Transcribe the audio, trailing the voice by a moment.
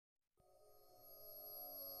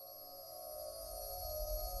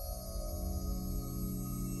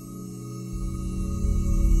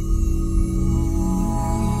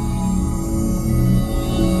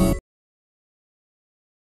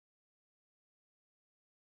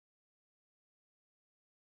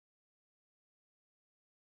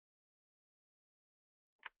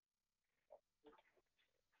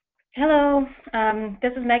Hello,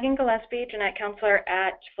 this is Megan Gillespie, genetic counselor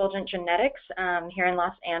at Fulgent Genetics here in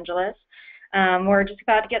Los Angeles. We're just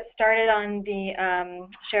about to get started on the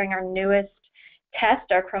sharing our newest test,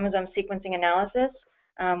 our chromosome sequencing analysis,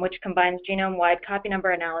 which combines genome-wide copy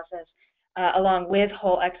number analysis along with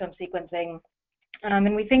whole exome sequencing.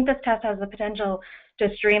 And we think this test has the potential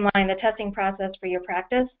to streamline the testing process for your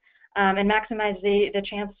practice and maximize the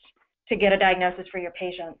chance to get a diagnosis for your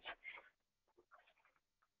patients.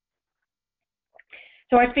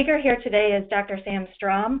 So our speaker here today is Dr. Sam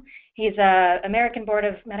Strom. He's an American Board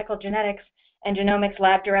of Medical Genetics and Genomics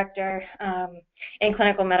Lab Director in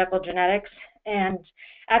clinical medical genetics. And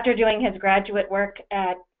after doing his graduate work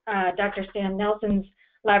at Dr. Stan Nelson's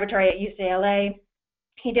laboratory at UCLA,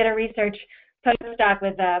 he did a research postdoc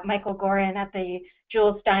with Michael Gorin at the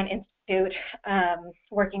Jules Stein Institute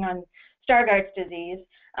working on Stargardt's disease,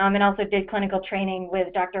 and also did clinical training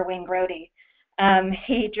with Dr. Wayne Grody.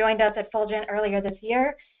 He joined us at Fulgent earlier this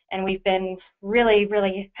year, and we've been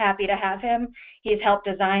really happy to have him. He's helped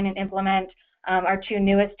design and implement our two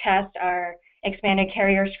newest tests, our expanded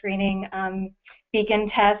carrier screening beacon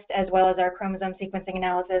test, as well as our chromosome sequencing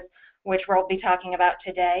analysis, which we'll be talking about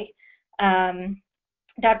today.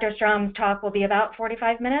 Dr. Strom's talk will be about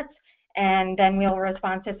 45 minutes, and then we'll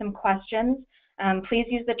respond to some questions. Please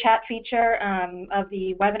use the chat feature of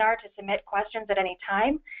the webinar to submit questions at any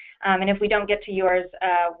time. And if we don't get to yours,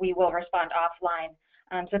 we will respond offline.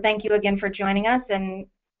 So thank you again for joining us, and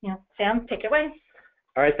Sam, take it away.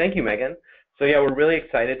 All right, thank you, Megan. So yeah, we're really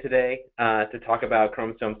excited today to talk about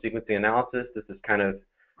chromosome sequencing analysis. This is kind of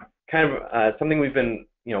something we've been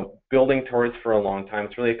building towards for a long time.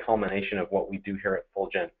 It's really a culmination of what we do here at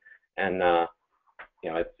Fulgent, and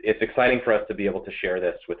it's exciting for us to be able to share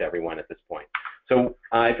this with everyone at this point. So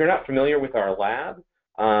if you're not familiar with our lab,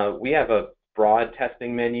 we have a broad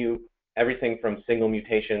testing menu, everything from single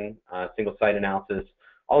mutation, single site analysis,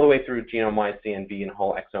 all the way through genome-wide CNV and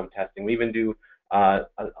whole exome testing. We even do a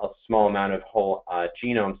small amount of whole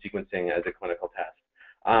genome sequencing as a clinical test.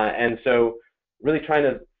 And so really trying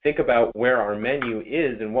to think about where our menu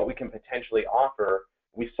is and what we can potentially offer,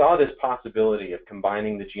 we saw this possibility of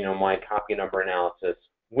combining the genome-wide copy number analysis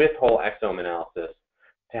with whole exome analysis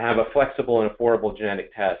to have a flexible and affordable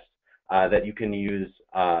genetic test that you can use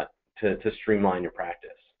to streamline your practice.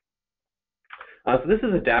 So this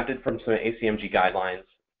is adapted from some ACMG guidelines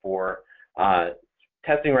for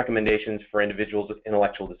testing recommendations for individuals with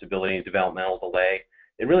intellectual disability, developmental delay.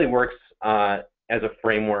 It really works as a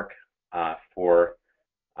framework for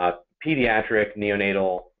pediatric,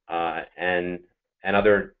 neonatal, and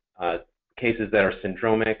other cases that are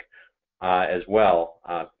syndromic as well,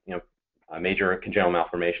 major congenital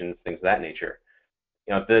malformations, things of that nature.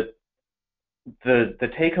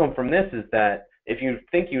 The take home from this is that if you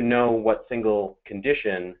think you know what single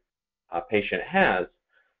condition a patient has,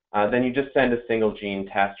 then you just send a single gene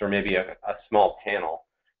test or maybe a small panel,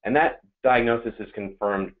 and that diagnosis is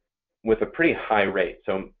confirmed with a pretty high rate.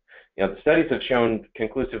 So the studies have shown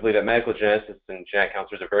conclusively that medical geneticists and genetic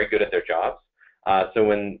counselors are very good at their jobs. So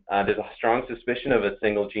when there's a strong suspicion of a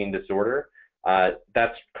single gene disorder,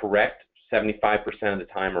 that's correct 75% of the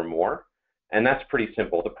time or more, and that's pretty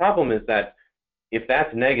simple. The problem is that if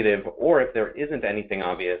that's negative, or if there isn't anything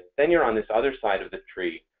obvious, then you're on this other side of the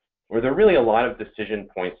tree where there are really a lot of decision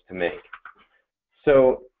points to make.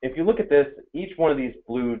 So if you look at this, each one of these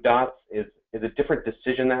blue dots is a different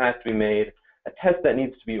decision that has to be made, a test that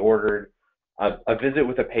needs to be ordered, a visit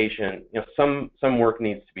with a patient. Some work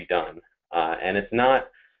needs to be done, and it's not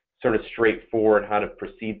sort of straightforward how to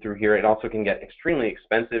proceed through here. It also can get extremely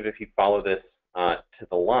expensive if you follow this to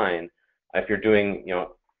the line. If you're doing,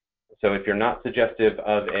 so if you're not suggestive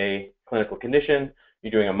of a clinical condition,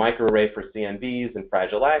 you're doing a microarray for CNVs and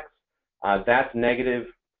Fragile X, that's negative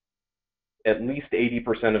at least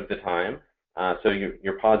 80% of the time. So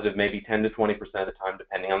you're positive maybe 10 to 20% of the time,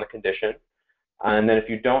 depending on the condition. And then if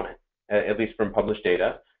you don't, at least from published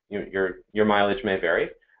data, your mileage may vary.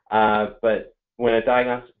 But when a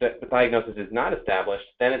diagnosis is not established,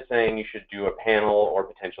 then it's saying you should do a panel or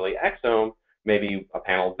potentially exome, maybe a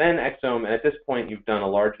panel, then exome, and at this point you've done a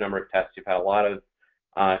large number of tests, you've had a lot of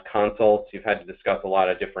consults, you've had to discuss a lot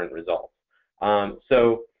of different results.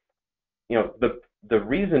 So the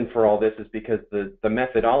reason for all this is because the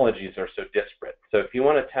methodologies are so disparate. So if you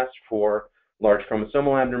want to test for large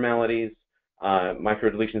chromosomal abnormalities,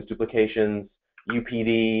 microdeletions, duplications,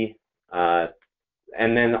 UPD,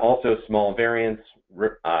 and then also small variants,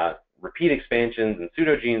 repeat expansions and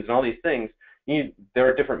pseudogenes and all these things, there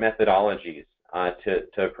are different methodologies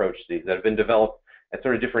to approach these that have been developed at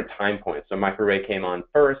sort of different time points. So microarray came on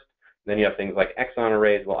first, Then you have things like exon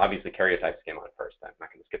arrays. Well, obviously karyotypes came on first. I'm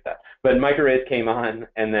not going to skip that. But microarrays came on,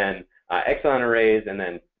 and then exon arrays, and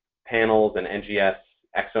then panels and NGS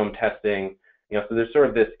exome testing. So there's sort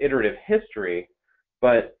of this iterative history,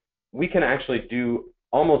 but we can actually do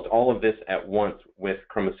almost all of this at once with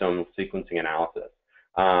chromosomal sequencing analysis.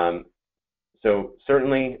 So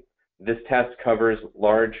certainly this test covers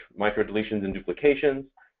large microdeletions and duplications.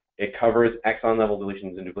 It covers exon level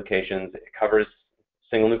deletions and duplications. It covers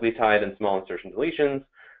single nucleotide and small insertion deletions.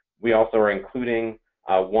 We also are including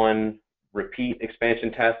one repeat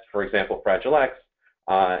expansion test, for example, Fragile X,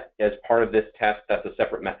 as part of this test. That's a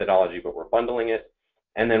separate methodology, but we're bundling it.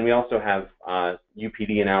 And then we also have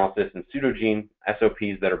UPD analysis and pseudogene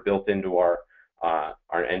SOPs that are built into our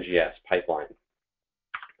NGS pipeline.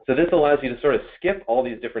 So this allows you to sort of skip all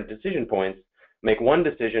these different decision points, make one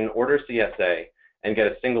decision, order CSA, and get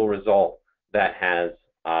a single result that has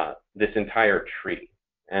this entire tree.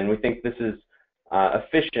 And we think this is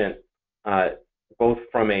efficient both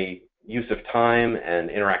from a use of time and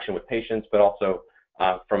interaction with patients, but also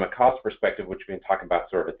from a cost perspective, which we can talk about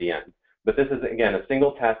sort of at the end. But this is, again, a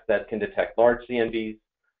single test that can detect large CNVs,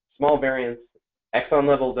 small variants, exon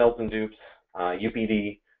level delts and dupes,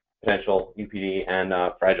 UPD, potential UPD, and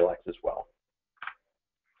Fragile X as well.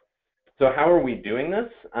 So how are we doing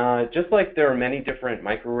this? Just like there are many different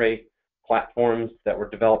microarray platforms that were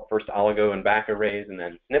developed, first oligo and back arrays, and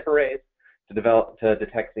then SNP arrays to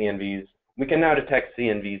detect CNVs, we can now detect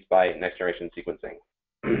CNVs by next-generation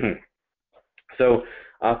sequencing. So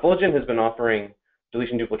Fulgent has been offering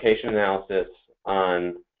deletion duplication analysis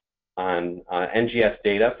on NGS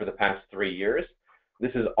data for the past 3 years.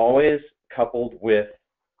 This is always coupled with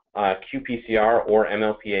qPCR or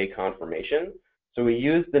MLPA confirmation. So we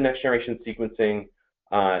use the next-generation sequencing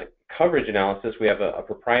coverage analysis. We have a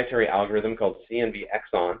proprietary algorithm called CNV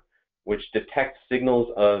exon, which detects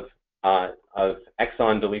signals of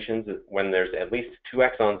exon deletions when there's at least 2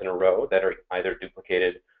 exons in a row that are either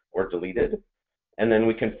duplicated or deleted. And then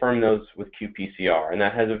we confirm those with qPCR. And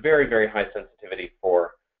that has a very, very high sensitivity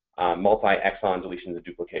for multi-exon deletions and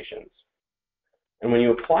duplications. And when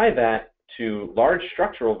you apply that to large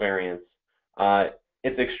structural variants,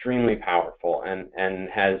 it's extremely powerful and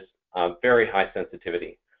has very high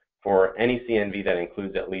sensitivity for any CNV that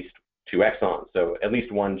includes at least 2 exons, so at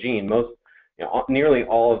least one gene. Nearly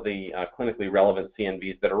all of the clinically relevant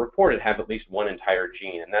CNVs that are reported have at least one entire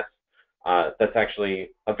gene, and that's actually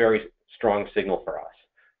a very strong signal for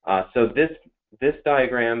us. So this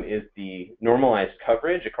diagram is the normalized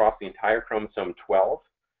coverage across the entire chromosome 12,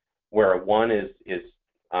 where 1 is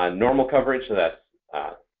normal coverage, so that's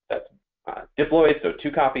diploid, so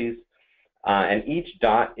 2 copies, and each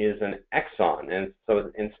dot is an exon. And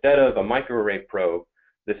so instead of a microarray probe,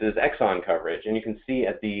 this is exon coverage. And you can see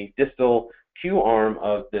at the distal Q arm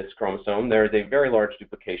of this chromosome, there is a very large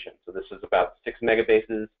duplication. So this is about 6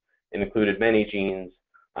 megabases. It included many genes,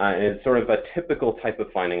 and it's sort of a typical type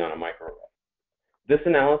of finding on a microarray. This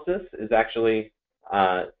analysis is actually,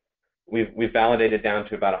 we've validated down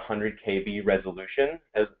to about 100 kb resolution,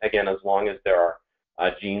 as long as there are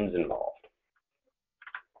genes involved.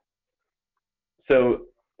 So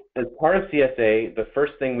as part of CSA, the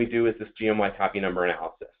first thing we do is this genome-wide copy number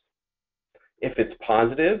analysis. If it's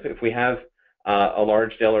positive, if we have a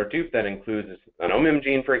large del or dupe that includes an OMIM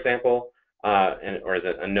gene, for example, or is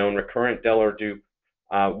it a known recurrent del or dupe,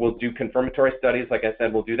 we'll do confirmatory studies. Like I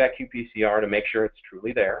said, we'll do that qPCR to make sure it's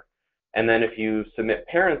truly there. And then if you submit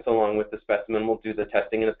parents along with the specimen, we'll do the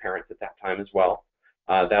testing in the parents at that time as well.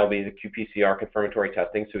 That'll be the qPCR confirmatory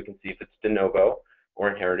testing, so we can see if it's de novo or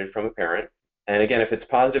inherited from a parent. And again, if it's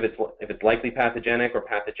positive, if it's likely pathogenic or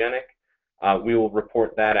pathogenic, we will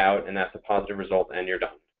report that out, and that's a positive result, and you're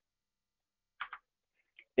done.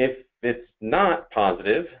 If it's not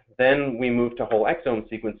positive, then we move to whole exome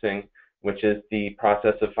sequencing, which is the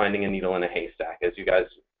process of finding a needle in a haystack, as you guys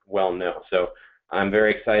well know. So I'm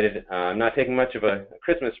very excited. I'm not taking much of a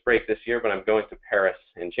Christmas break this year, but I'm going to Paris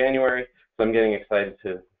in January, so I'm getting excited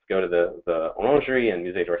to go to the Orangerie and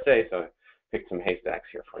Musée d'Orsay, so I picked some haystacks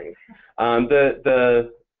here for you.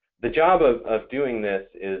 The job of doing this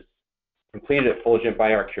is completed at Fulgent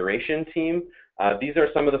by our curation team. These are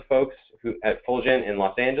some of the folks who at Fulgent in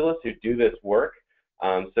Los Angeles who do this work.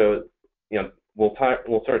 So we'll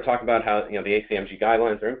sort of talk about how the aCMG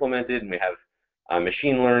guidelines are implemented, and we have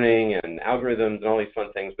machine learning and algorithms and all these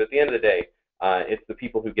fun things. But at the end of the day, it's the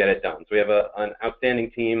people who get it done. So we have an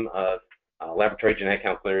outstanding team of laboratory genetic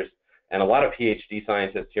counselors and a lot of PhD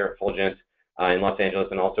scientists here at Fulgent in Los Angeles,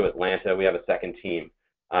 and also Atlanta. We have a second team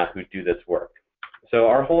who do this work. So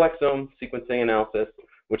our whole exome sequencing analysis,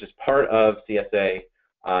 which is part of CSA,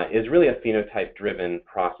 is really a phenotype-driven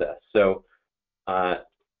process. So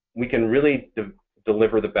we can really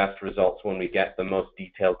deliver the best results when we get the most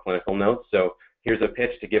detailed clinical notes. So here's a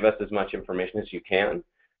pitch to give us as much information as you can.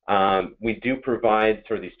 We do provide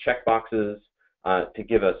sort of these checkboxes to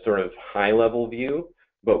give a sort of high-level view,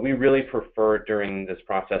 but we really prefer during this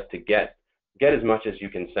process to get as much as you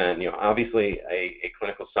can send. Obviously a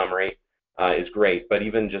clinical summary is great, but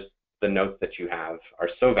even just the notes that you have are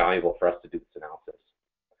so valuable for us to do this analysis.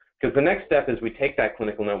 Because the next step is we take that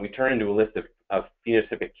clinical note, we turn into a list of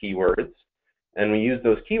phenotypic keywords, and we use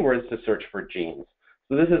those keywords to search for genes.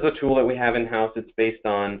 So this is a tool that we have in-house. It's based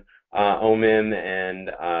on OMIM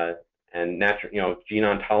and natural, gene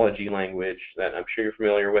ontology language that I'm sure you're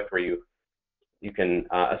familiar with, where you can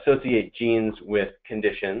associate genes with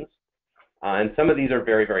conditions. And some of these are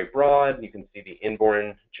very, very broad. You can see the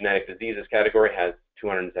inborn genetic diseases category has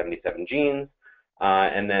 277 genes,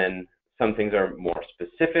 and then some things are more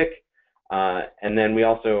specific. And then we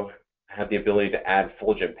also have the ability to add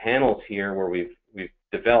Fulgent panels here where we've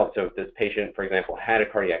developed. So if this patient, for example, had a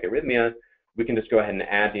cardiac arrhythmia, we can just go ahead and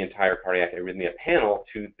add the entire cardiac arrhythmia panel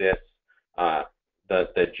to this,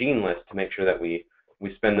 the gene list, to make sure that we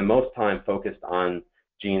spend the most time focused on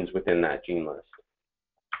genes within that gene list.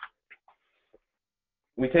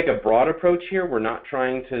 We take a broad approach here. We're not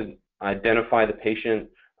trying to identify the patient.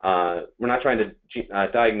 We're not trying to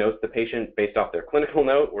diagnose the patient based off their clinical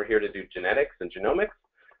note. We're here to do genetics and genomics.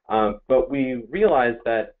 But we realize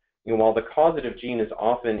that while the causative gene is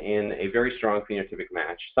often in a very strong phenotypic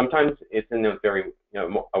match, sometimes it's in a very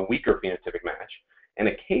a weaker phenotypic match, and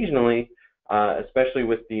occasionally, especially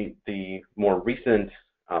with the more recent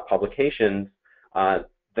publications,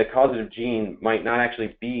 the causative gene might not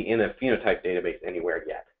actually be in a phenotype database anywhere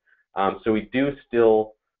yet. So we do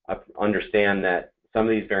still understand that some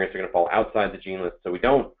of these variants are going to fall outside the gene list. So we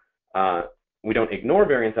don't ignore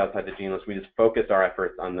variants outside the gene list. We just focus our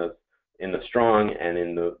efforts on those in the strong and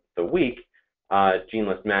in the weak gene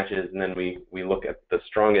list matches, and then we look at the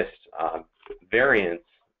strongest variants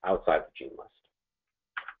outside the gene list.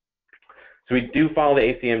 So we do follow the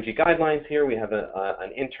ACMG guidelines here. We have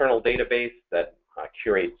an internal database that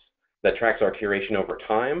tracks our curation over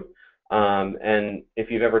time. And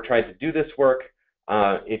if you've ever tried to do this work,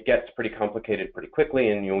 it gets pretty complicated pretty quickly,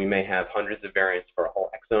 and we may have hundreds of variants for a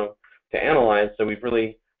whole exome to analyze. So we've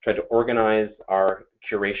really tried to organize our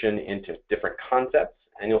curation into different concepts,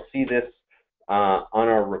 and you'll see this on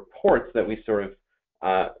our reports that we sort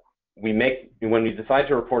of we make when we decide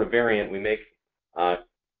to report a variant. We make a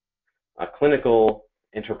clinical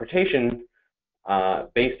interpretation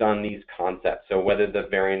based on these concepts. So whether the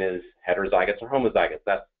variant is heterozygous or homozygous,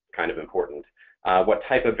 that's kind of important. What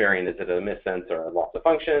type of variant is it? A missense or a loss of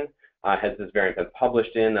function? Has this variant been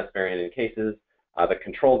published in? That's variant in cases. The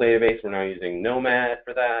control database, we're now using Nomad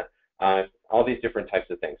for that. All these different types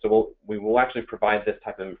of things. So we will actually provide this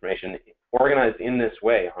type of information organized in this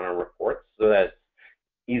way on our reports, so that it's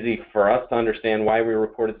easy for us to understand why we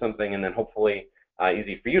reported something, and then hopefully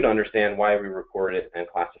easy for you to understand why we reported it and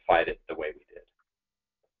classified it the way we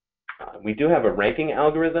did. We do have a ranking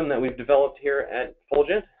algorithm that we've developed here at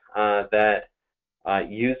Fulgent that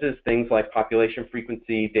uses things like population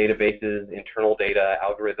frequency databases, internal data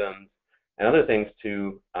algorithms, and other things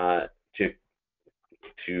to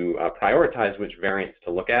prioritize which variants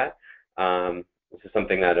to look at. This is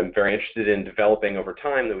something that I'm very interested in developing over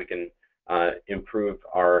time, that we can improve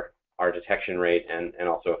our detection rate and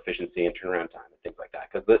also efficiency and turnaround time and things like that,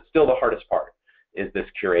 because that's still the hardest part, is this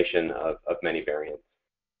curation of many variants.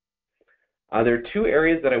 There are two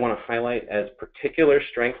areas that I want to highlight as particular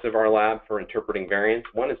strengths of our lab for interpreting variants.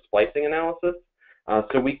 One is splicing analysis.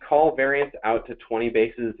 So we call variants out to 20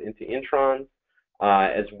 bases into introns,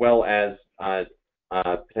 as well as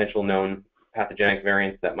potential known pathogenic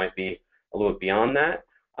variants that might be a little bit beyond that.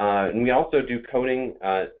 And we also do coding.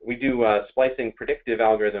 We do splicing predictive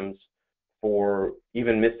algorithms for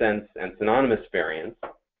even missense and synonymous variants,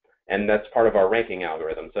 and that's part of our ranking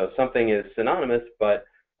algorithm. So if something is synonymous but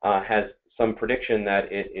has some prediction that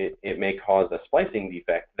it may cause a splicing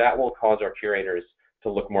defect, that will cause our curators to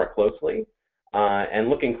look more closely. And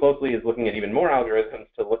looking closely is looking at even more algorithms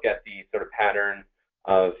to look at the sort of pattern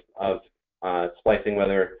of splicing,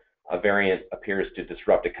 whether a variant appears to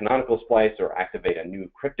disrupt a canonical splice or activate a new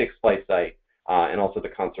cryptic splice site, and also the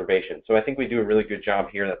conservation. So I think we do a really good job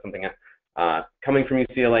here. That's something coming from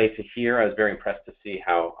UCLA to here, I was very impressed to see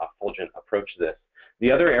how Fulgent approached this.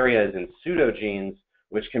 The other area is in pseudogenes,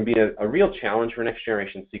 which can be a real challenge for next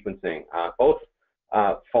generation sequencing, both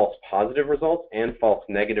false positive results and false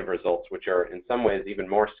negative results, which are in some ways even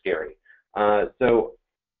more scary. So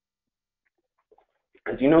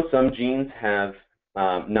as you know, some genes have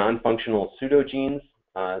non-functional pseudogenes,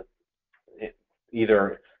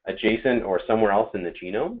 either adjacent or somewhere else in the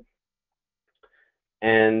genome.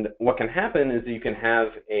 And what can happen is you can have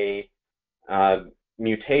a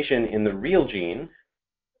mutation in the real gene,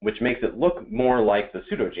 which makes it look more like the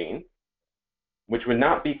pseudogene, which would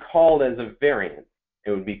not be called as a variant. It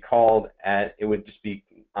would be called it would just be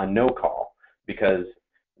a no call, because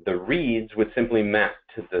the reads would simply map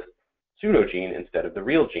to the pseudogene instead of the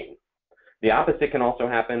real gene. The opposite can also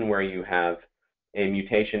happen, where you have a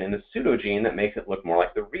mutation in the pseudogene that makes it look more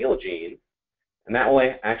like the real gene, and that will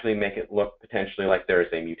actually make it look potentially like there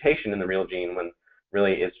is a mutation in the real gene, when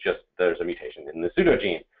really it's just there's a mutation in the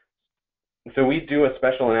pseudogene. So we do a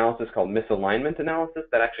special analysis called misalignment analysis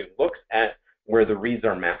that actually looks at where the reads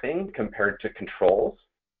are mapping compared to controls,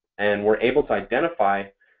 and we're able to identify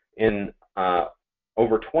in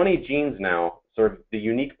over 20 genes now sort of the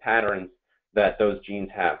unique patterns that those genes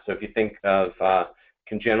have. So if you think of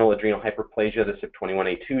congenital adrenal hyperplasia, the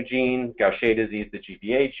CYP21A2 gene, Gaucher disease, the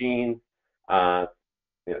GBA gene,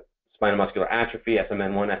 spinal muscular atrophy,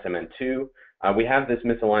 SMN1, SMN2, we have this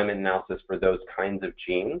misalignment analysis for those kinds of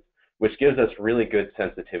genes, which gives us really good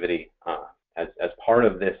sensitivity as part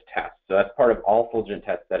of this test. So that's part of all Fulgent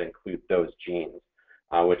tests that include those genes,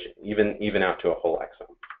 which even out to a whole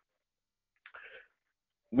exome.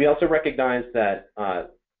 We also recognize that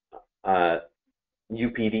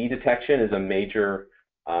UPD detection is a major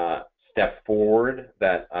step forward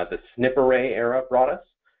that the SNP array era brought us.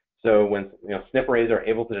 So when SNP arrays are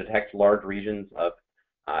able to detect large regions of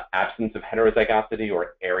absence of heterozygosity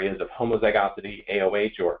or areas of homozygosity,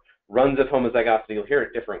 AOH, or runs of homozygosity, you'll hear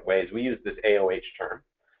it different ways. We use this AOH term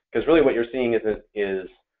because really what you're seeing is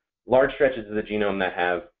large stretches of the genome that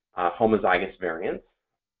have homozygous variants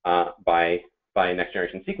by next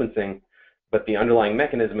generation sequencing, but the underlying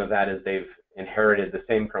mechanism of that is they've inherited the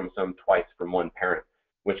same chromosome twice from one parent,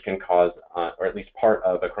 which can cause, or at least part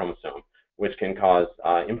of a chromosome, which can cause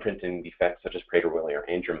imprinting defects such as Prader-Willi or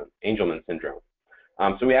Angelman syndrome.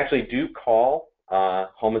 So we actually do call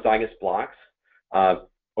homozygous blocks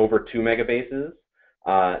over 2 megabases,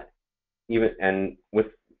 and with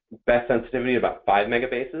best sensitivity about 5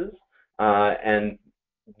 megabases, and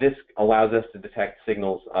this allows us to detect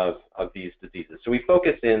signals of these diseases. So we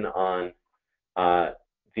focus in on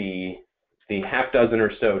the half dozen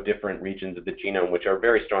or so different regions of the genome which are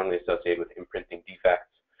very strongly associated with imprinting defects.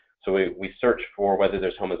 So we search for whether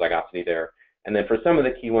there's homozygosity there. And then for some of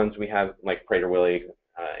the key ones we have, like Prader-Willi,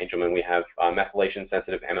 Angelman, we have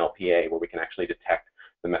methylation-sensitive MLPA, where we can actually detect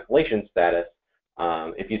the methylation status.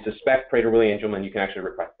 If you suspect Prader-Willi, Angelman, you can actually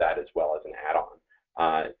request that as well as an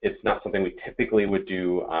add-on. It's not something we typically would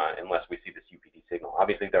do unless we see this UPD signal.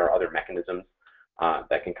 Obviously, there are other mechanisms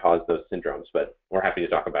that can cause those syndromes, but we're happy to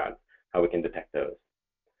talk about how we can detect those.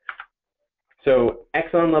 So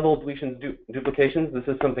exon-level deletions, duplications, this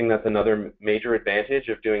is something that's another major advantage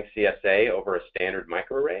of doing CSA over a standard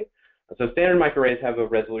microarray. So standard microarrays have a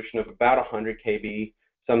resolution of about 100 kb.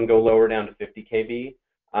 Some go lower down to 50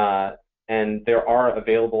 kb. And there are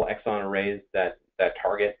available exon arrays that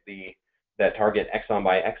target exon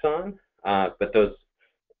by exon, but those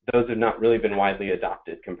have not really been widely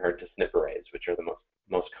adopted compared to SNP arrays, which are the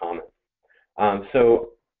most common.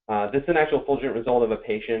 This is an actual Fulgent result of a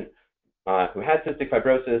patient who had cystic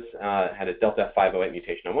fibrosis, had a delta F508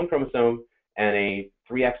 mutation on one chromosome, and a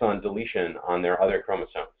 3-exon deletion on their other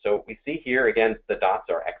chromosome. So we see here, again, the dots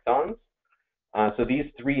are exons. So these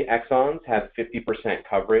 3 exons have 50%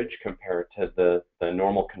 coverage compared to the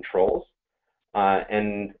normal controls.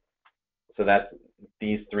 And so that's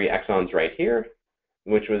these 3 exons right here,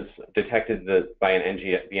 which was detected by the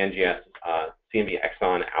NGS CMV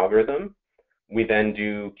exon algorithm. We then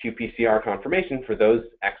do qPCR confirmation for those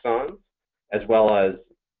exons, as well as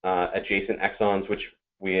adjacent exons, which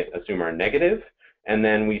we assume are negative. And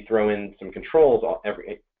then we throw in some controls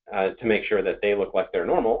to make sure that they look like they're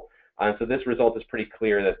normal. So this result is pretty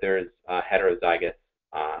clear that there's heterozygous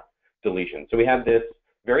deletion. So we have this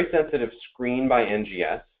very sensitive screen by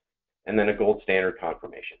NGS, and then a gold standard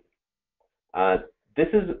confirmation. This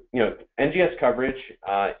is, NGS coverage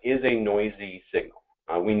is a noisy signal.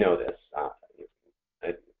 We know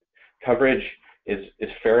this. Coverage is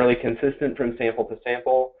fairly consistent from sample to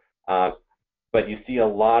sample, but you see a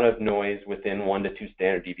lot of noise within 1 to 2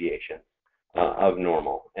 standard deviations of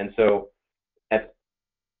normal. And so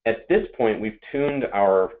at this point, we've tuned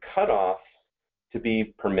our cutoff to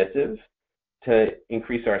be permissive to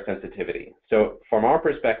increase our sensitivity. So from our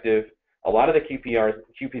perspective, a lot of the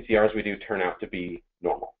qPCRs we do turn out to be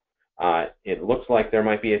normal. It looks like there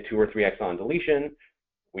might be a 2 or 3 exon deletion.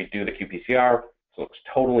 We do the qPCR, so it looks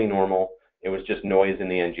totally normal. It was just noise in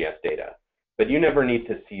the NGS data. but you never need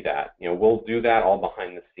to see that. We'll do that all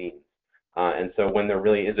behind the scenes. And so when there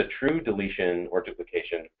really is a true deletion or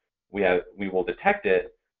duplication, we will detect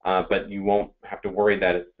it, but you won't have to worry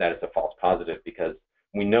that it's a false positive, because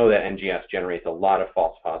we know that NGS generates a lot of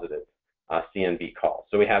false positive CNV calls.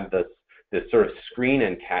 So we have this sort of screen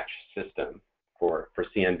and catch system for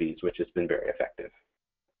CNVs, which has been very effective.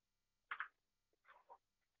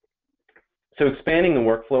 So expanding the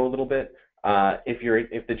workflow a little bit,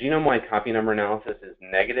 if the genome-wide copy number analysis is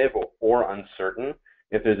negative or uncertain,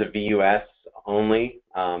 if there's a VUS only,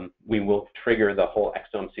 we will trigger the whole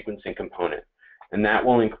exome sequencing component. And that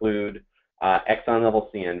will include exon-level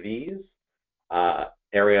CNVs,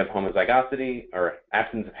 area of homozygosity or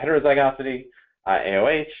absence of heterozygosity,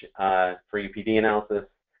 AOH for UPD analysis,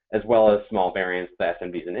 as well as small variants, the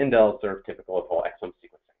SNPs and indels are typical of whole exome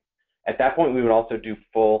sequencing. At that point, we would also do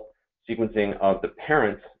full sequencing of the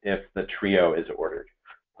parents if the trio is ordered.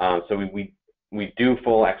 So we do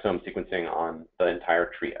full exome sequencing on the entire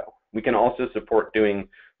trio. We can also support doing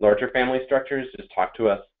larger family structures. Just talk to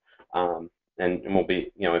us, and we'll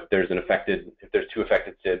be, if there's two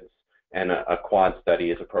affected SIDs and a quad study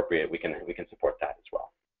is appropriate, we can support that as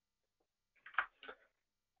well.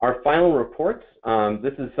 Our final reports.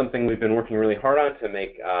 This is something we've been working really hard on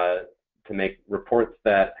to make reports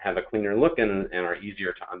that have a cleaner look and are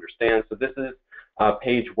easier to understand. So this is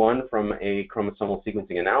page 1 from a chromosomal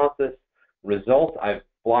sequencing analysis result. I've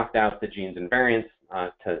blocked out the genes and variants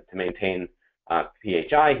to maintain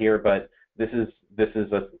PHI here, but this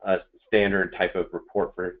is a standard type of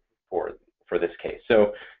report for this case.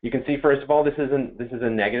 So you can see, first of all, this is a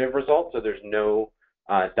negative result, so there's no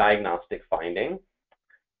diagnostic finding.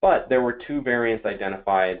 But there were 2 variants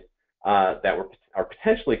identified that are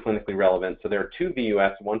potentially clinically relevant. So there are 2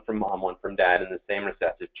 VUS, one from mom, one from dad, in the same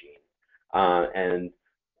recessive gene. And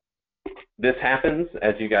this happens,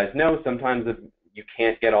 as you guys know, sometimes if you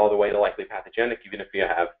can't get all the way to likely pathogenic, even if you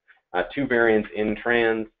have 2 variants in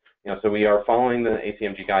trans. So we are following the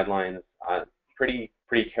ACMG guidelines pretty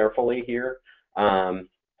carefully here.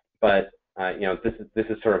 But this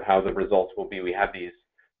is sort of how the results will be. We have these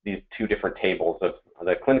 2 different tables of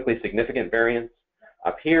the clinically significant variants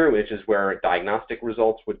up here, which is where diagnostic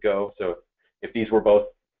results would go. So if these were both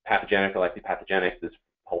pathogenic or likely pathogenic, this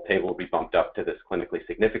whole table would be bumped up to this clinically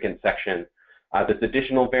significant section. This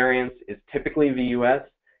additional variance is typically VUS.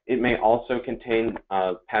 It may also contain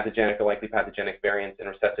pathogenic or likely pathogenic variants in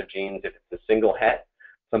recessive genes if it's a single het,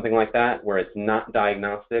 something like that, where it's not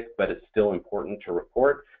diagnostic, but it's still important to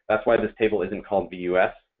report. That's why this table isn't called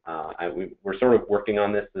VUS. We're sort of working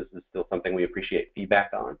on this. This is still something we appreciate feedback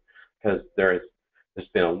on, because there's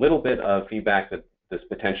been a little bit of feedback that this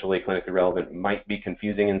potentially clinically relevant might be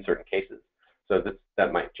confusing in certain cases. So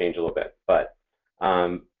that might change a little bit. But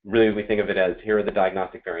really, we think of it as, here are the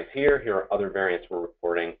diagnostic variants here are other variants we're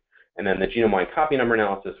reporting, and then the genome-wide copy number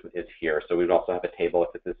analysis is here. So we would also have a table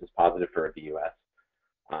if this is positive for a VUS.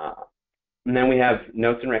 And then we have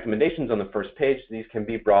notes and recommendations on the first page. These can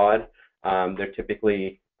be broad. They're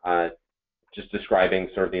typically just describing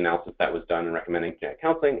sort of the analysis that was done and recommending genetic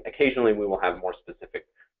counseling. Occasionally, we will have more specific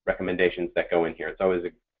recommendations that go in here. It's always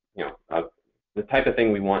the type of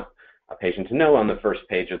thing we want a patient to know on the first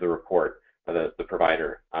page of the report. The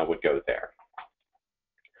provider would go there.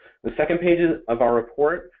 The second page of our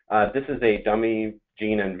report, this is a dummy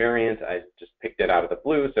gene and variant. I just picked it out of the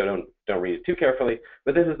blue, so don't read it too carefully.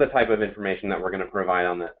 But this is the type of information that we're going to provide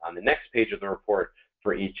on the next page of the report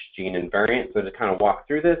for each gene and variant. So to kind of walk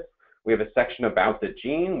through this, we have a section about the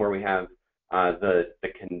gene where we have the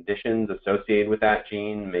conditions associated with that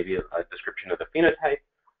gene, maybe a description of the phenotype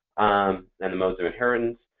and the modes of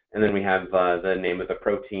inheritance. And then we have the name of the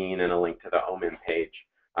protein and a link to the OMIM page.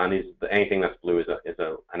 Anything that's blue is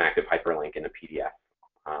an active hyperlink in a PDF,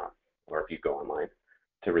 or if you go online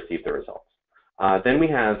to receive the results. Then we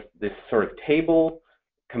have this sort of table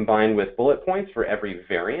combined with bullet points for every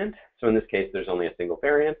variant. So in this case, there's only a single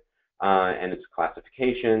variant and its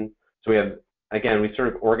classification. So we have, again, we sort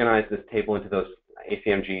of organized this table into those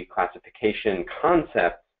ACMG classification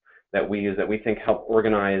concepts that we use that we think help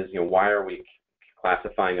organize, why are we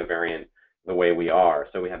classifying a variant the way we are.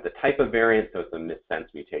 So we have the type of variant, so it's a missense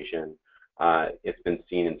mutation. It's been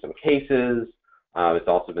seen in some cases. It's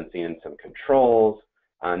also been seen in some controls,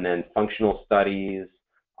 and then functional studies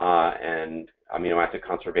and amino acid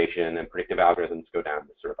conservation and predictive algorithms go down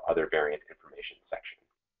to sort of other variant information section.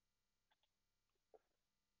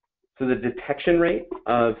 So the detection rate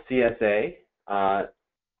of CSA,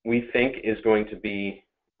 we think, is going to be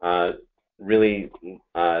really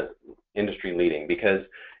industry leading, because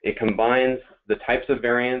it combines the types of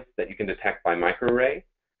variants that you can detect by microarray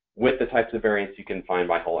with the types of variants you can find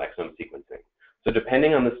by whole exome sequencing. So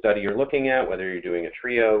depending on the study you're looking at, whether you're doing a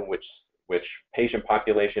trio, which patient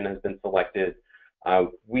population has been selected,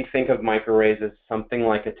 we think of microarrays as something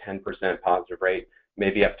like a 10% positive rate,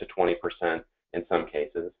 maybe up to 20% in some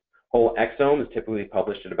cases. Whole exome is typically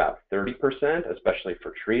published at about 30%, especially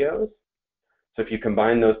for trios. So if you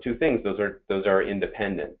combine those two things, those are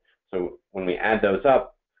independent. So when we add those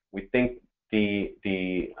up, we think the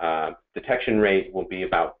detection rate will be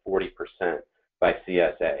about 40% by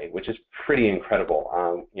CSA, which is pretty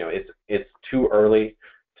incredible. You know, it's too early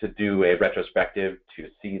to do a retrospective to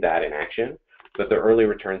see that in action, but the early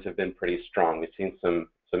returns have been pretty strong. We've seen some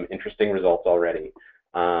interesting results already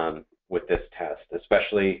with this test,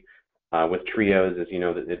 especially with trios, as you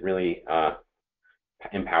know, that it really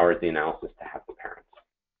empowers the analysis to have the parents.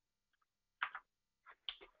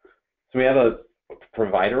 So we have a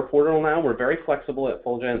provider portal now. We're very flexible at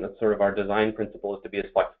Fulgent. That's sort of our design principle, is to be as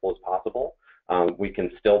flexible as possible. We can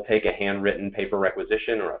still take a handwritten paper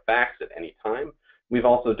requisition or a fax at any time. We've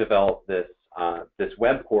also developed this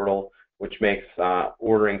web portal, which makes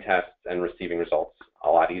ordering tests and receiving results a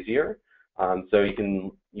lot easier. So you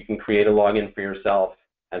can create a login for yourself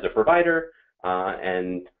as a provider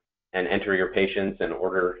and enter your patients and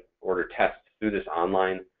order tests through this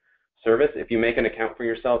online service. If you make an account for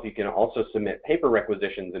yourself, you can also submit paper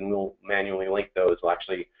requisitions, and we'll manually link those. We'll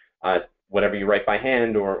actually, whatever you write by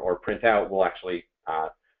hand or print out, we'll actually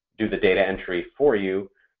do the data entry for you,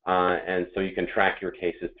 and so you can track your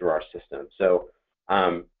cases through our system. So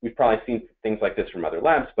we've probably seen things like this from other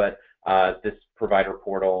labs, but this provider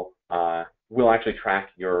portal will actually track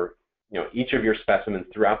each of your specimens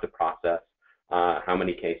throughout the process, how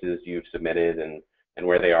many cases you've submitted and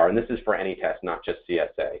where they are. And this is for any test, not just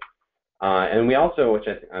CSA. And we also, which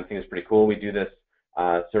I think is pretty cool, we do this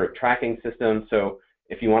sort of tracking system. So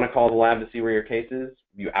if you want to call the lab to see where your case is,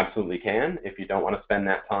 you absolutely can. If you don't want to spend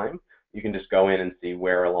that time, you can just go in and see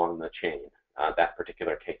where along the chain that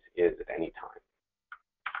particular case is at any time.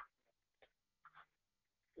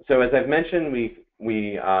 So as I've mentioned,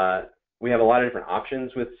 we have a lot of different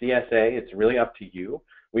options with CSA. It's really up to you.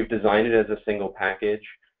 We've designed it as a single package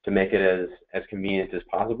to make it as convenient as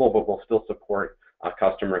possible, but we'll still support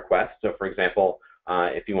custom requests. So for example,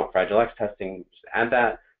 if you want Fragile X testing, just add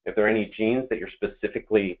that. If there are any genes that you're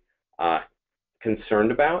specifically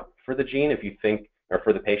concerned about for the gene, if you think, or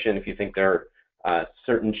for the patient, if you think there are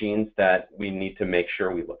certain genes that we need to make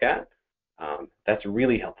sure we look at, that's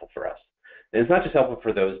really helpful for us. And it's not just helpful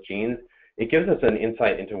for those genes, it gives us an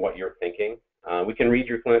insight into what you're thinking. We can read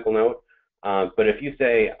your clinical note, but if you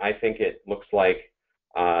say, I think it looks like,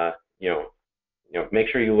 make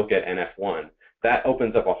sure you look at NF1, that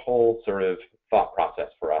opens up a whole sort of thought process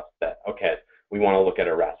for us that, okay, we want to look at a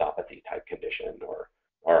RASopathy type condition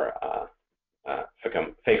or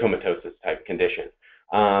phacomatosis type condition.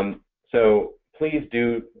 So please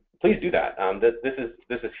do that.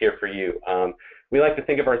 This is here for you. We like to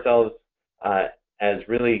think of ourselves as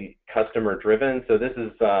really customer driven. So this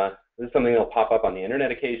is something that'll pop up on the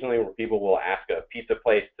internet occasionally, where people will ask a pizza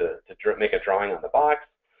place to make a drawing on the box.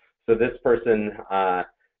 So this person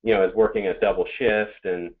is working a double shift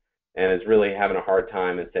and is really having a hard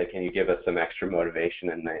time, and say, can you give us some extra motivation?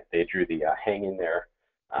 And they drew the hang in there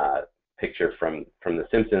picture from The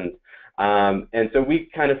Simpsons. And so we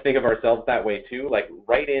kind of think of ourselves that way too, like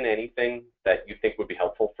write in anything that you think would be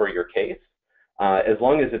helpful for your case. As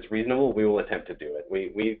long as it's reasonable, we will attempt to do it.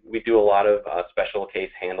 We do a lot of special case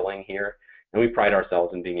handling here, and we pride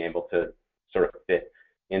ourselves in being able to sort of fit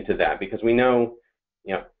into that, because we know,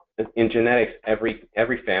 in genetics,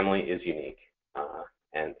 every family is unique,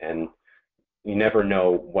 and you never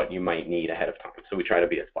know what you might need ahead of time. So we try to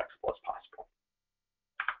be as flexible as possible.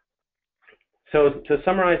 So to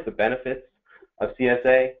summarize the benefits of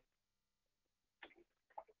CSA,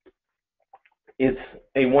 it's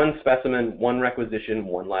a one specimen, one requisition,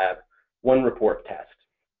 one lab, one report test.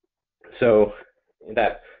 So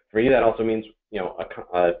that for you, that also means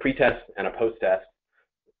a pre-test and a post-test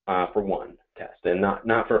for one test, and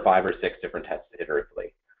not for 5 or 6 different tests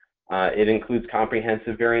iteratively. It includes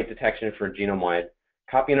comprehensive variant detection for genome-wide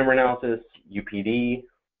copy number analysis, UPD,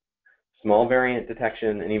 small variant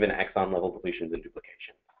detection, and even exon-level deletions and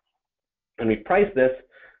duplications. And we priced this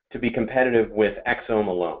to be competitive with exome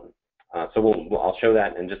alone. So I'll show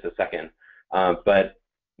that in just a second. But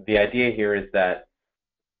the idea here is that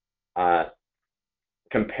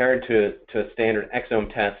compared to a standard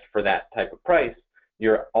exome test for that type of price,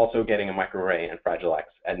 you're also getting a microarray and Fragile X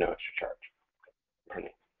at no extra charge. Pardon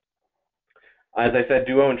me. As I said,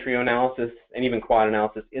 duo and trio analysis and even quad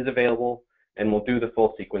analysis is available, and we'll do the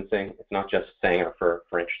full sequencing. It's not just Sanger for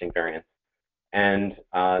interesting variants. And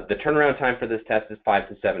the turnaround time for this test is 5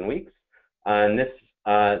 to 7 weeks. And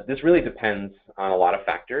this really depends on a lot of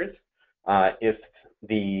factors. If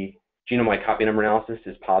the genome-wide copy number analysis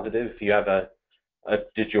is positive, if you have a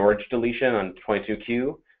DeGeorge deletion on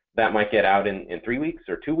 22q, that might get out in 3 weeks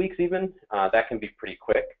or 2 weeks even. That can be pretty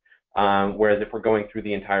quick. Whereas if we're going through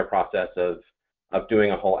the entire process of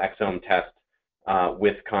doing a whole exome test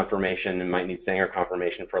with confirmation, and might need Sanger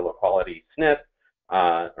confirmation for low-quality SNP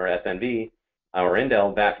or SNV or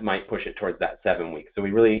indel, that might push it towards that 7 weeks. So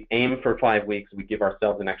we really aim for 5 weeks. We give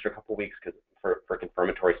ourselves an extra couple weeks for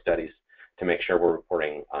confirmatory studies to make sure we're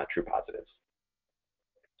reporting true positives.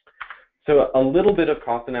 So a little bit of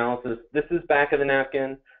cost analysis. This is back of the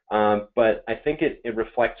napkin, but I think it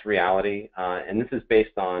reflects reality, and this is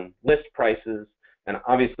based on list prices. And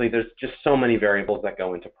obviously, there's just so many variables that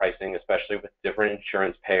go into pricing, especially with different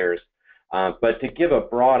insurance payers. But to give a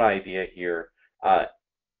broad idea here,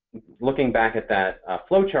 looking back at that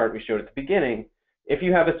flow chart we showed at the beginning, if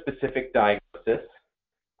you have a specific diagnosis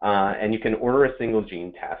and you can order a single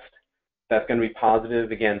gene test, that's going to be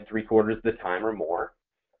positive, again, 3/4 of the time or more.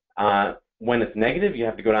 When it's negative, you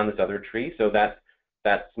have to go down this other tree. So that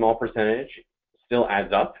small percentage still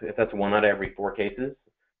adds up. If that's 1 out of every 4 cases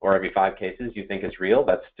or every 5 cases you think is real,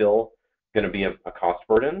 that's still going to be a cost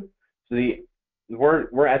burden. So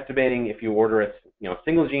we're estimating if you order a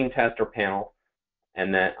single gene test or panel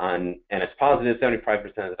and it's positive 75%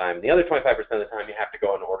 of the time, the other 25% of the time you have to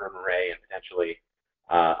go and order an array and potentially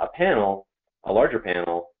a panel, a larger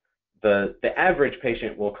panel. The average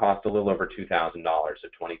patient will cost a little over $2,000, so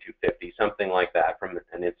 $2,250, something like that from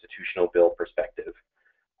an institutional bill perspective.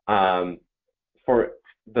 For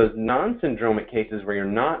the non-syndromic cases where you're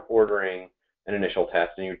not ordering an initial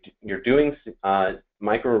test and you're doing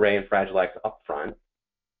microarray and Fragile X upfront,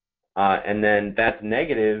 and then that's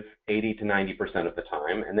negative 80 to 90% of the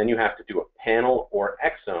time, and then you have to do a panel or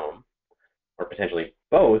exome, or potentially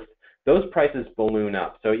both, those prices balloon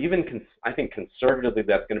up. So even I think conservatively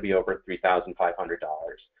that's going to be over $3,500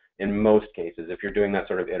 in most cases if you're doing that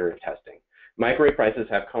sort of iterative testing. Microarray prices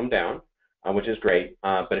have come down, which is great,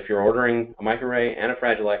 but if you're ordering a microarray and a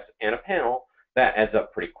Fragile X and a panel, that adds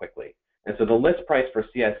up pretty quickly. And so the list price for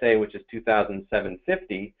CSA, which is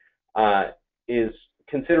 $2,750, is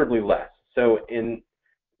considerably less. So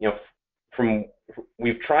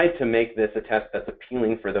we've tried to make this a test that's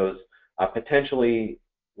appealing for those potentially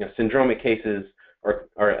syndromic cases,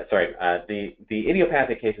 the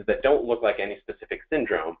idiopathic cases that don't look like any specific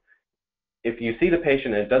syndrome. If you see the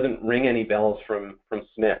patient and it doesn't ring any bells from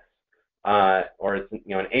Smith's, or it's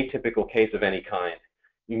an atypical case of any kind,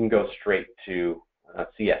 you can go straight to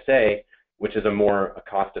CSA, which is a more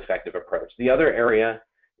cost-effective approach. The other area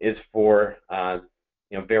is for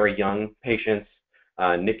very young patients,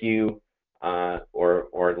 NICU,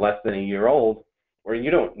 or less than a year old, where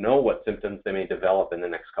you don't know what symptoms they may develop in the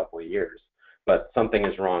next couple of years, but something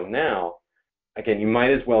is wrong now. Again, you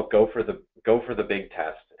might as well go for the big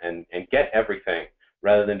test and get everything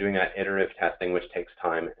rather than doing that iterative testing, which takes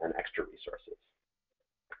time and extra resources.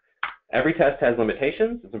 Every test has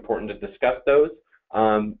limitations. It's important to discuss those.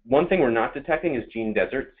 One thing we're not detecting is gene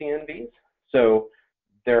desert CNVs. So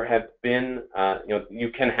there have been, you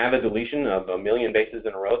can have a deletion of 1 million bases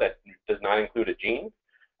in a row that does not include a gene,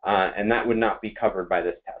 and that would not be covered by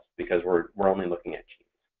this test because we're only looking at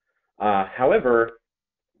genes. However,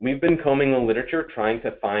 we've been combing the literature trying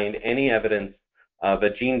to find any evidence of a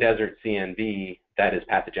gene desert CNV that is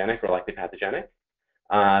pathogenic or likely pathogenic.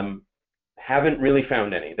 Haven't really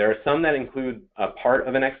found any. There are some that include a part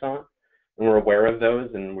of an exon, and we're aware of those,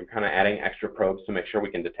 and we're kind of adding extra probes to make sure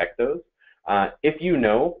we can detect those. If you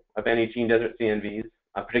know of any gene desert CNVs,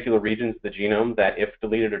 particular regions of the genome that, if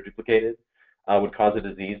deleted or duplicated, would cause a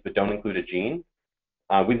disease but don't include a gene,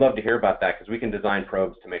 we'd love to hear about that because we can design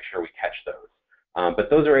probes to make sure we catch those. But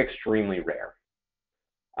those are extremely rare.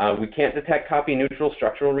 We can't detect copy-neutral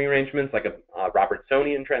structural rearrangements like a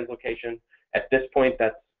Robertsonian translocation. At this point,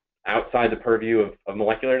 that's outside the purview of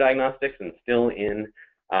molecular diagnostics and still in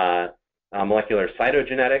molecular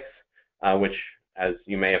cytogenetics, which, as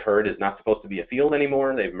you may have heard, is not supposed to be a field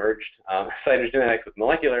anymore. They've merged cytogenetics with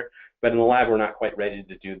molecular, but in the lab, we're not quite ready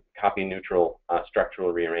to do copy-neutral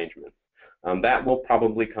structural rearrangements. That will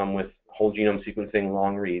probably come with whole genome sequencing,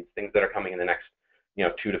 long reads, things that are coming in the next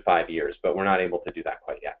 2 to 5 years, but we're not able to do that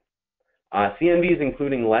quite yet. CNVs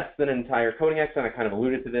including less than an entire coding exon, I kind of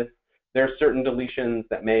alluded to this. There are certain deletions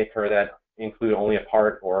that may occur that include only a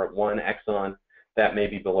part or one exon that may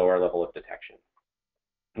be below our level of detection.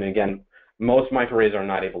 And again, most microarrays are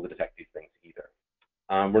not able to detect these things either.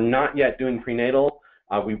 We're not yet doing prenatal.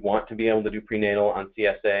 We want to be able to do prenatal on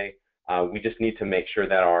CSA, We just need to make sure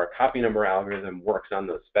that our copy number algorithm works on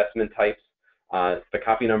those specimen types. The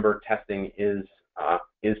copy number testing is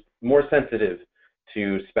more sensitive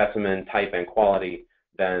to specimen type and quality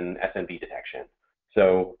than SNP detection.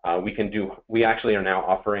 So we actually are now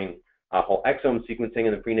offering whole exome sequencing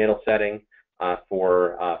in the prenatal setting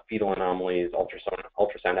for fetal anomalies,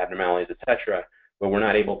 ultrasound abnormalities, etc. But we're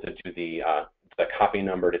not able to do the copy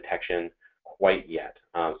number detection quite yet.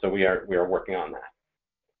 So we are working on that.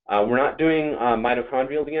 We're not doing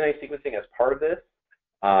mitochondrial DNA sequencing as part of this.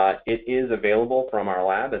 It is available from our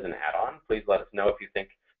lab as an add-on. Please let us know if you think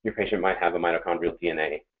your patient might have a mitochondrial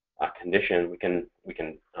DNA condition. We can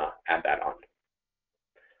add that on.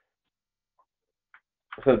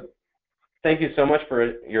 So thank you so much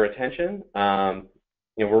for your attention.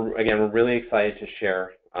 We're really excited to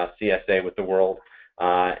share CSA with the world,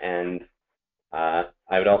 and I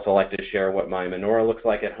would also like to share what my menorah looks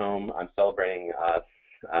like at home. I'm celebrating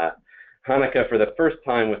Hanukkah for the first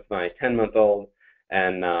time with my 10-month-old,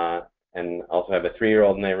 and also have a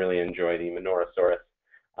 3-year-old, and they really enjoy the menorah-saurus.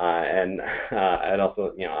 And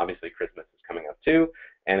also, obviously Christmas is coming up too,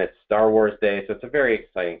 and it's Star Wars Day, so it's a very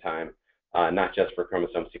exciting time, not just for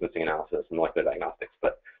chromosome sequencing analysis and molecular diagnostics,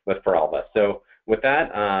 but for all of us. So with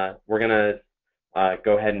that, we're going to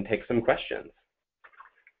go ahead and take some questions.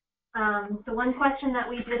 So one question that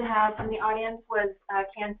we did have from the audience was,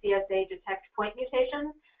 can CSA detect point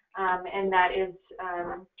mutations? And that is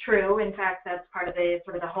true. In fact, that's part of the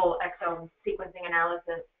sort of the whole exome sequencing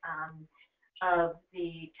analysis of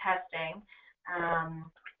the testing.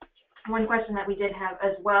 One question that we did have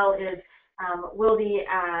as well is, will the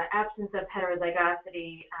absence of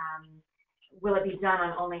heterozygosity, will it be done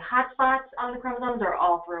on only hotspots on the chromosomes or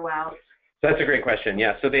all throughout? So that's a great question.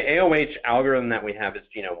 Yeah, so the AOH algorithm that we have is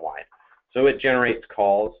genome-wide. So it generates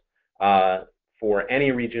calls for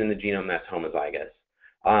any region in the genome that's homozygous.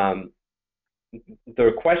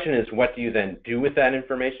 The question is, what do you then do with that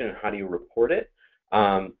information and how do you report it?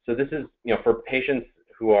 So this is, for patients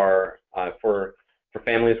who are, for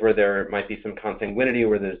families where there might be some consanguinity,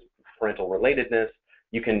 where there's parental relatedness,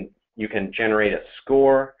 you can generate a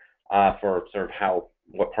score for sort of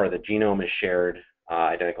what part of the genome is shared,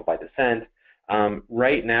 identical by descent.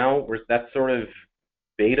 Right now, that's sort of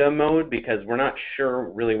beta mode because we're not sure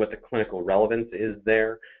really what the clinical relevance is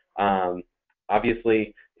there.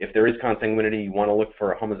 Obviously, if there is consanguinity, you want to look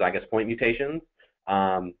for homozygous point mutations,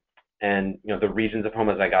 and the regions of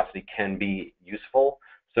homozygosity can be useful.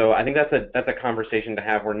 So I think that's a conversation to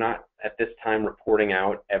have. We're not at this time reporting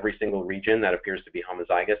out every single region that appears to be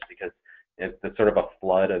homozygous because it's sort of a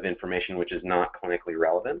flood of information which is not clinically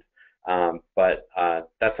relevant. But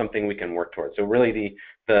that's something we can work towards. So really,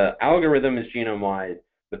 the algorithm is genome-wide,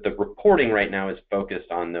 but the reporting right now is focused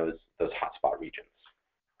on those hotspot regions.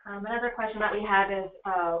 Another question that we have is,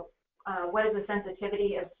 what is the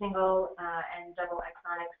sensitivity of single and double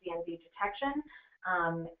exonic CNV detection?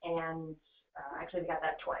 Actually, we got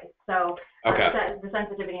that twice. So the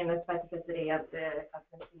sensitivity and the specificity of the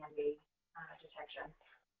CNV detection.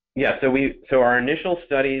 Yeah, so our initial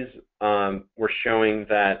studies were showing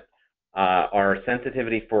that our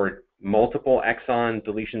sensitivity for multiple exon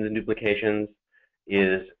deletions and duplications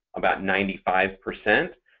is about 95%.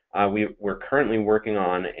 We're currently working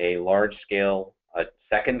on a large-scale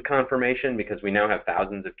second confirmation because we now have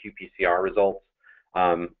thousands of qPCR results.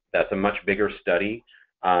 That's a much bigger study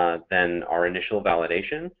than our initial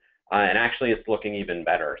validation, and actually it's looking even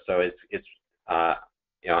better. So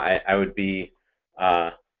I would be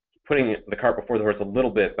putting the cart before the horse a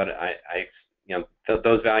little bit, but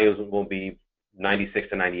those values will be 96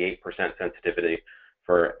 to 98% sensitivity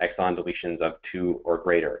for exon deletions of 2 or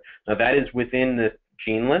greater. Now that is within the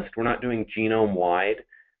gene list. We're not doing genome-wide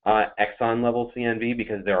exon level CNV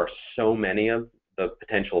because there are so many of the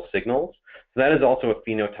potential signals. So that is also a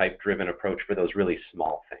phenotype-driven approach for those really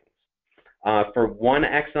small things. For 1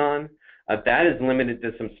 exon, that is limited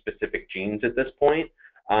to some specific genes at this point.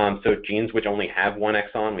 So genes which only have 1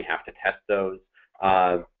 exon, we have to test those.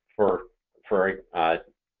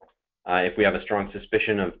 If we have a strong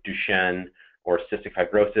suspicion of Duchenne or cystic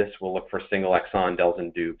fibrosis, we'll look for single exon dels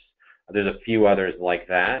and dupes. There's a few others like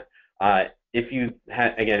that. That's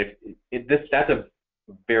a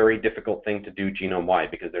very difficult thing to do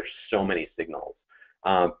genome-wide because there's so many signals.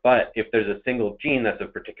 But if there's a single gene that's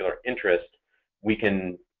of particular interest, we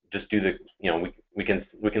can just do we can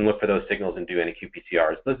look for those signals and do any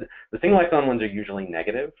qPCRs. The single exon ones are usually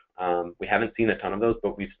negative. We haven't seen a ton of those,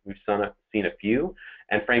 but we've seen a few.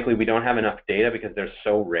 And frankly, we don't have enough data because they're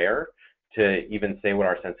so rare to even say what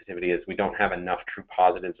our sensitivity is. We don't have enough true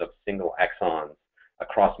positives of single exons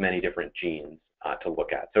across many different genes to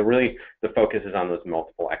look at. So really, the focus is on those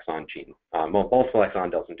multiple exon genes, multiple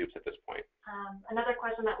exon delta dupes at this point. Another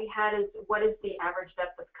question that we had is, what is the average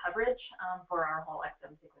depth of coverage for our whole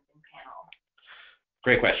exome sequencing panel?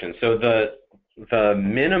 Great question. So the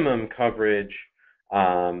minimum coverage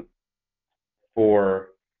for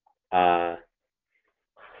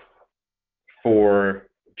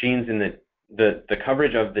genes in the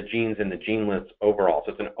coverage of the genes in the gene list overall.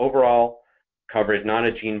 So it's an overall coverage, not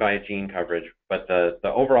a gene by gene coverage, but the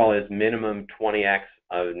overall is minimum 20x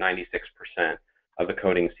of 96% of the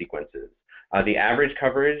coding sequences. The average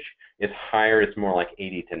coverage is higher, it's more like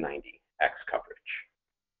 80 to 90x coverage.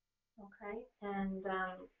 Okay, and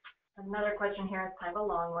another question here is kind of a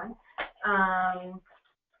long one.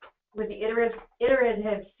 With the iterative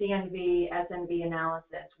CNV SNV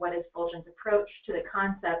analysis, what is Fulgent's approach to the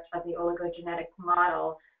concept of the oligogenetic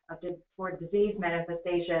model for disease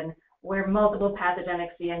manifestation where multiple pathogenic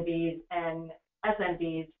CNVs and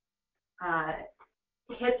SNVs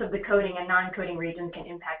hits of the coding and non-coding regions can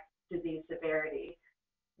impact disease severity?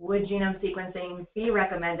 Would genome sequencing be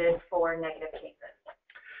recommended for negative cases?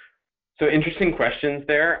 So interesting questions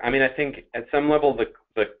there. I mean, I think at some level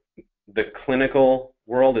the clinical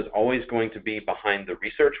world is always going to be behind the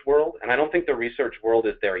research world, and I don't think the research world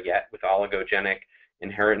is there yet with oligogenic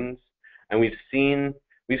inheritance. And we've seen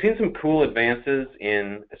some cool advances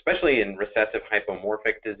especially in recessive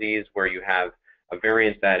hypomorphic disease, where you have a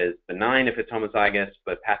variant that is benign if it's homozygous,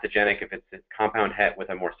 but pathogenic if it's a compound het with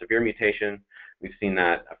a more severe mutation. We've seen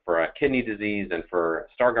that for a kidney disease and for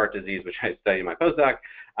Stargardt disease, which I study in my postdoc.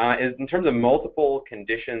 Is in terms of multiple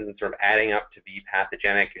conditions and sort of adding up to be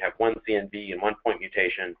pathogenic, you have one CNV and one point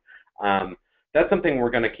mutation. That's something we're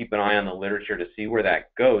going to keep an eye on the literature to see where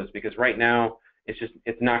that goes, because right now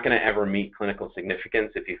it's not going to ever meet clinical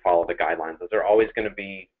significance if you follow the guidelines. Those are always going to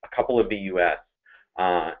be a couple of VUS.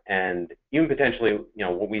 And even potentially,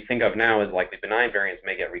 what we think of now as likely benign variants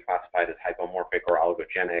may get reclassified as hypomorphic or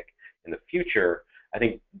oligogenic in the future. I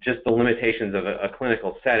think just the limitations of a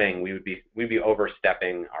clinical setting, we'd be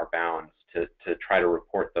overstepping our bounds to try to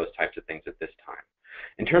report those types of things at this time.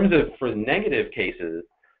 In terms of for negative cases,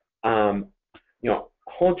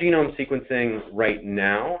 whole genome sequencing right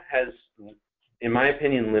now has, in my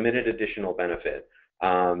opinion, limited additional benefit.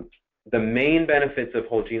 The main benefits of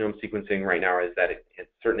whole genome sequencing right now is that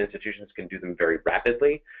certain institutions can do them very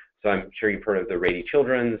rapidly. So I'm sure you've heard of the Rady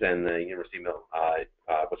Children's and the University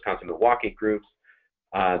of Wisconsin-Milwaukee groups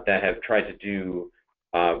that have tried to do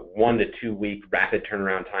 1 to 2 week rapid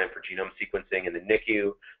turnaround time for genome sequencing in the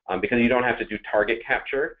NICU, because you don't have to do target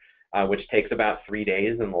capture, which takes about 3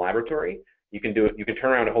 days in the laboratory. You can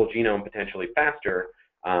turn around a whole genome potentially faster.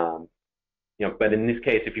 But in this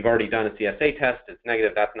case, if you've already done a CSA test, it's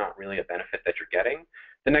negative, that's not really a benefit that you're getting.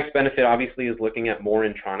 The next benefit, obviously, is looking at more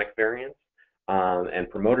intronic variants and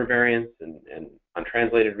promoter variants and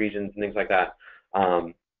untranslated regions and things like that.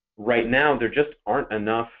 Right now, there just aren't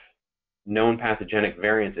enough known pathogenic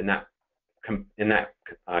variants in that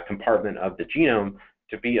compartment of the genome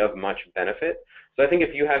to be of much benefit. So I think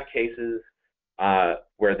if you have cases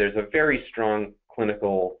where there's a very strong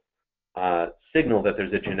clinical signal that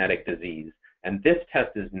there's a genetic disease, and this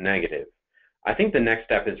test is negative, I think the next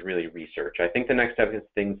step is really research. I think the next step is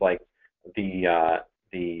things like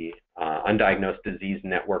the Undiagnosed Disease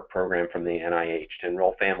Network program from the NIH to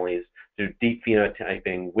enroll families through deep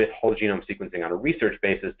phenotyping with whole genome sequencing on a research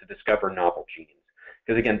basis to discover novel genes.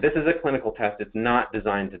 Because again, this is a clinical test. It's not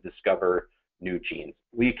designed to discover new genes.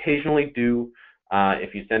 We occasionally do,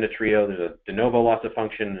 if you send a trio, there's a de novo loss of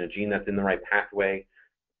function and a gene that's in the right pathway.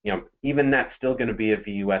 Even that's still going to be a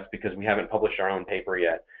VUS because we haven't published our own paper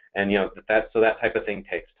yet. And so that type of thing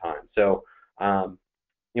takes time. So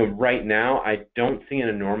right now, I don't see an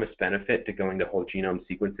enormous benefit to going to whole genome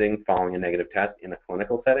sequencing following a negative test in a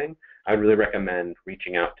clinical setting. I would really recommend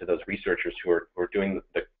reaching out to those researchers who are doing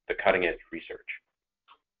the cutting edge research.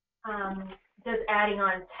 Does adding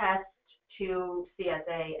on tests to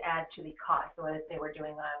CSA add to the cost? So if they were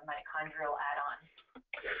doing a mitochondrial add-on?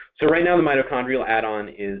 So right now, the mitochondrial add-on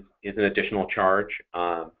is an additional charge.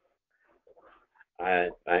 I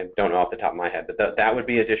don't know off the top of my head, but that would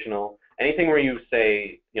be additional. Anything where you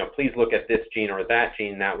say, please look at this gene or that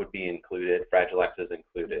gene, that would be included. Fragile X is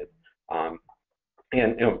included.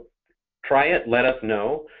 And try it. Let us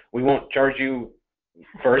know. We won't charge you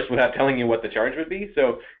first without telling you what the charge would be.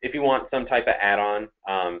 So if you want some type of add-on,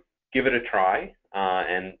 give it a try,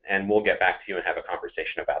 and we'll get back to you and have a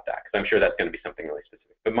conversation about that, because I'm sure that's going to be something really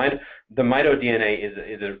specific. But the mitoDNA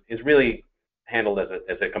is really handled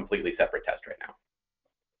as a completely separate test right now.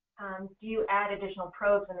 Do you add additional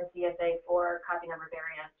probes in the CSA for copy number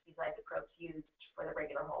variants besides the probes used for the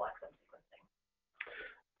regular whole exome sequencing?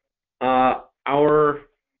 Our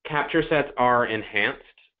capture sets are enhanced,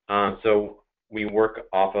 so we work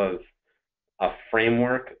off of a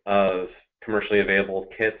framework of commercially available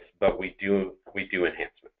kits, but we do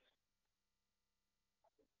enhancements.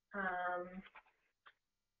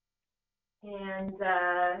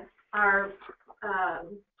 Our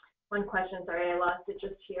one question, sorry, I lost it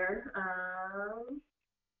just here.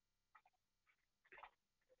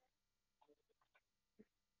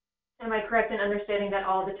 Am I correct in understanding that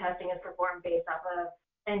all the testing is performed based off of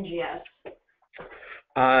NGS?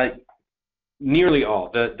 Nearly all.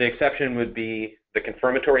 The exception would be the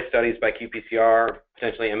confirmatory studies by qPCR,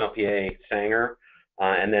 potentially MLPA, Sanger,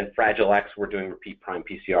 and then Fragile X, we're doing repeat prime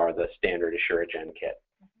PCR, the standard Assuragen kit.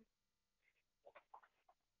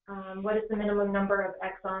 What is the minimum number of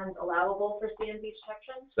exons allowable for CNV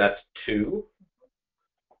detection? That's 2.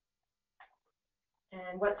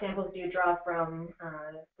 And what samples do you draw from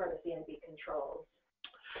for the CNV controls?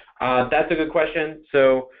 That's a good question.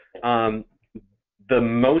 So the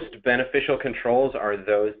most beneficial controls are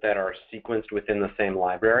those that are sequenced within the same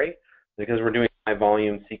library. Because we're doing high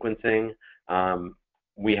volume sequencing,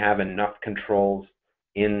 we have enough controls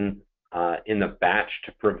in the batch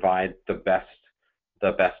to provide the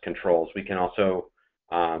best controls. We can also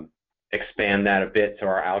expand that a bit so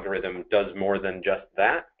our algorithm does more than just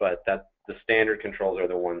that, but the standard controls are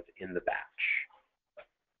the ones in the batch.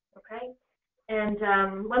 Okay. And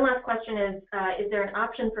one last question is there an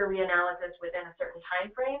option for reanalysis within a certain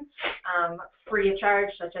time frame, free of charge,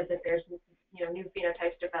 such as if there's new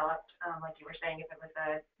phenotypes developed, like you were saying, if it was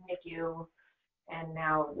a NICU and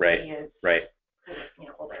now he is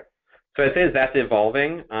older? So I'd say that's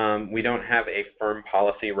evolving. We don't have a firm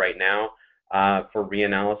policy right now for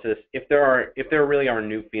reanalysis. If there really are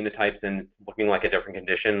new phenotypes and looking like a different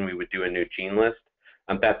condition, we would do a new gene list.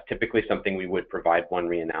 That's typically something we would provide one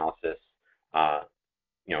reanalysis, a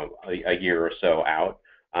year or so out.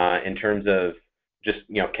 In terms of just,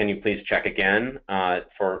 can you please check again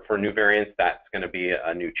for new variants? That's going to be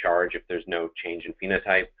a new charge if there's no change in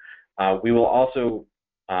phenotype. We will also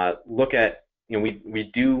look at,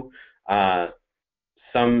 we do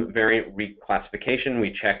some variant reclassification.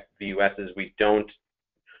 We check VUSs. We don't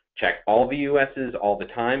check all VUSs all the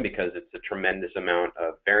time because it's a tremendous amount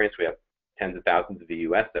of variants. We have tens of thousands of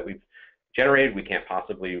VUS that we've generated. We can't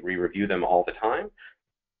possibly re-review them all the time.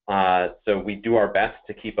 So we do our best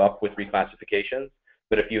to keep up with reclassifications.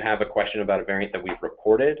 But if you have a question about a variant that we've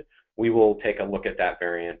reported, we will take a look at that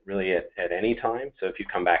variant really at any time. So if you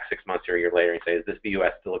come back 6 months or a year later and say, is this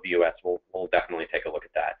VUS still a VUS, we'll definitely take a look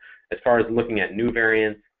at that. As far as looking at new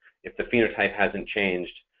variants, if the phenotype hasn't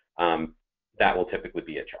changed, that will typically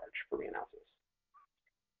be a charge for reanalysis.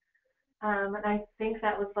 And I think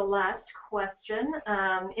that was the last question.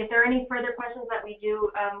 If there are any further questions that we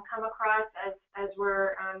do come across as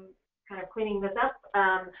we're kind of cleaning this up,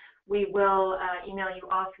 we will email you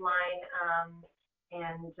offline.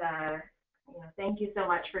 Thank you so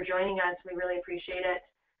much for joining us. We really appreciate it.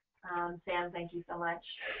 Sam, thank you so much.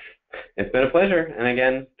 It's been a pleasure. And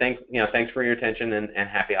again, thanks for your attention and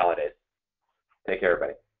happy holidays. Take care,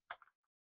 everybody.